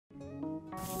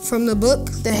From the book,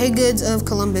 The Haygoods of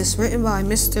Columbus, written by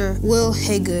Mr. Wil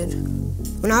Haygood.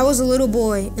 When I was a little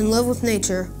boy, in love with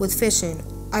nature, with fishing,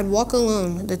 I'd walk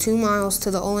alone the 2 miles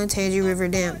to the Olentangy River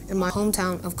Dam in my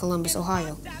hometown of Columbus,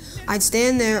 Ohio. I'd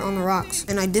stand there on the rocks,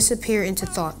 and I'd disappear into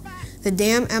thought. The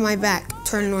dam at my back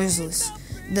turned noiseless.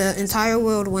 The entire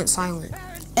world went silent.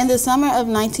 In the summer of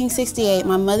 1968,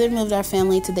 my mother moved our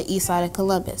family to the east side of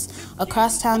Columbus,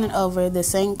 across town and over the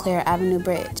St. Clair Avenue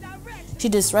Bridge. She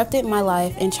disrupted my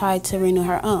life and tried to renew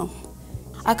her own.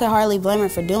 I could hardly blame her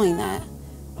for doing that.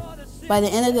 By the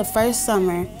end of the first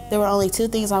summer, there were only 2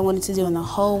 things I wanted to do in the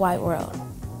whole wide world.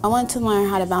 I wanted to learn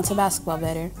how to bounce a basketball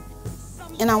better,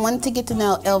 and I wanted to get to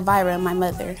know Elvira, my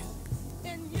mother.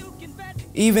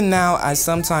 Even now, I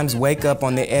sometimes wake up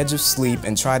on the edge of sleep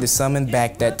and try to summon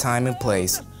back that time and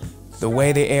place. The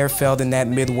way the air felt in that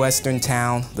Midwestern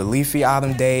town, the leafy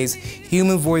autumn days,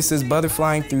 human voices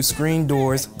butterflying through screen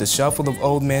doors, the shuffle of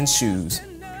old men's shoes.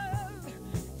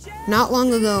 Not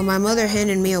long ago, my mother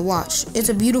handed me a watch. It's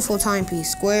a beautiful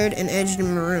timepiece, squared and edged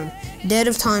in maroon. Dead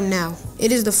of time now.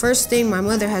 It is the first thing my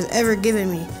mother has ever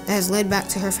given me that has led back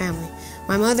to her family.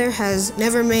 My mother has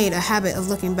never made a habit of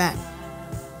looking back.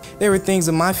 There were things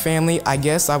in my family I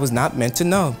guess I was not meant to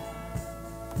know.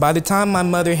 By the time my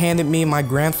mother handed me my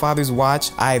grandfather's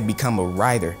watch, I had become a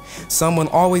writer, someone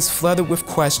always flooded with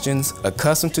questions,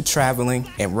 accustomed to traveling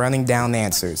and running down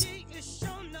answers.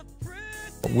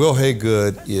 Wil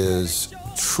Haygood is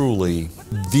truly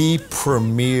the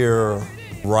premier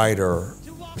writer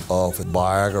of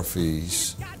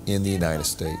biographies in the United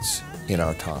States in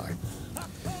our time.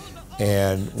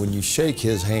 And when you shake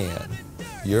his hand,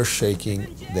 you're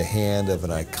shaking the hand of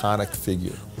an iconic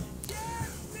figure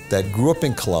that grew up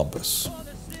in Columbus.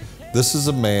 This is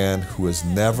a man who has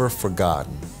never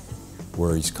forgotten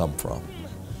where he's come from.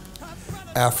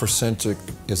 Africentric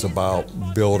is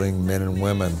about building men and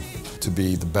women to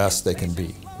be the best they can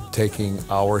be, taking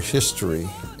our history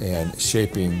and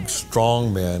shaping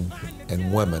strong men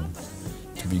and women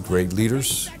to be great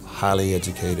leaders, highly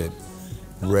educated,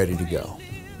 ready to go.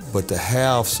 But to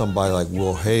have somebody like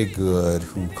Wil Haygood,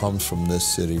 who comes from this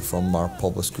city, from our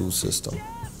public school system,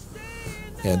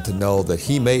 and to know that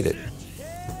he made it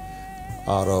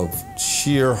out of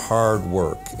sheer hard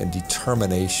work and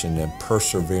determination and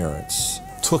perseverance,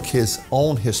 took his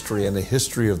own history and the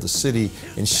history of the city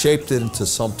and shaped it into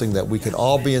something that we could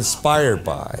all be inspired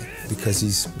by, because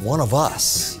he's one of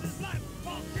us.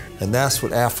 And that's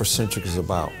what Africentric is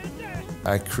about.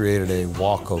 I created a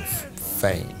walk of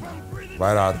fame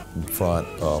right out in front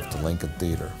of the Lincoln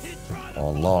Theater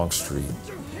on Long Street.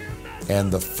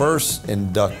 And the first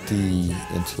inductee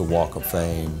into the Walk of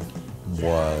Fame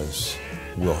was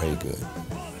Wil Haygood.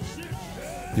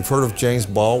 You've heard of James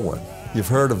Baldwin. You've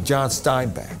heard of John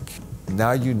Steinbeck.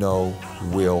 Now you know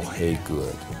Wil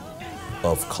Haygood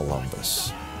of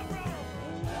Columbus.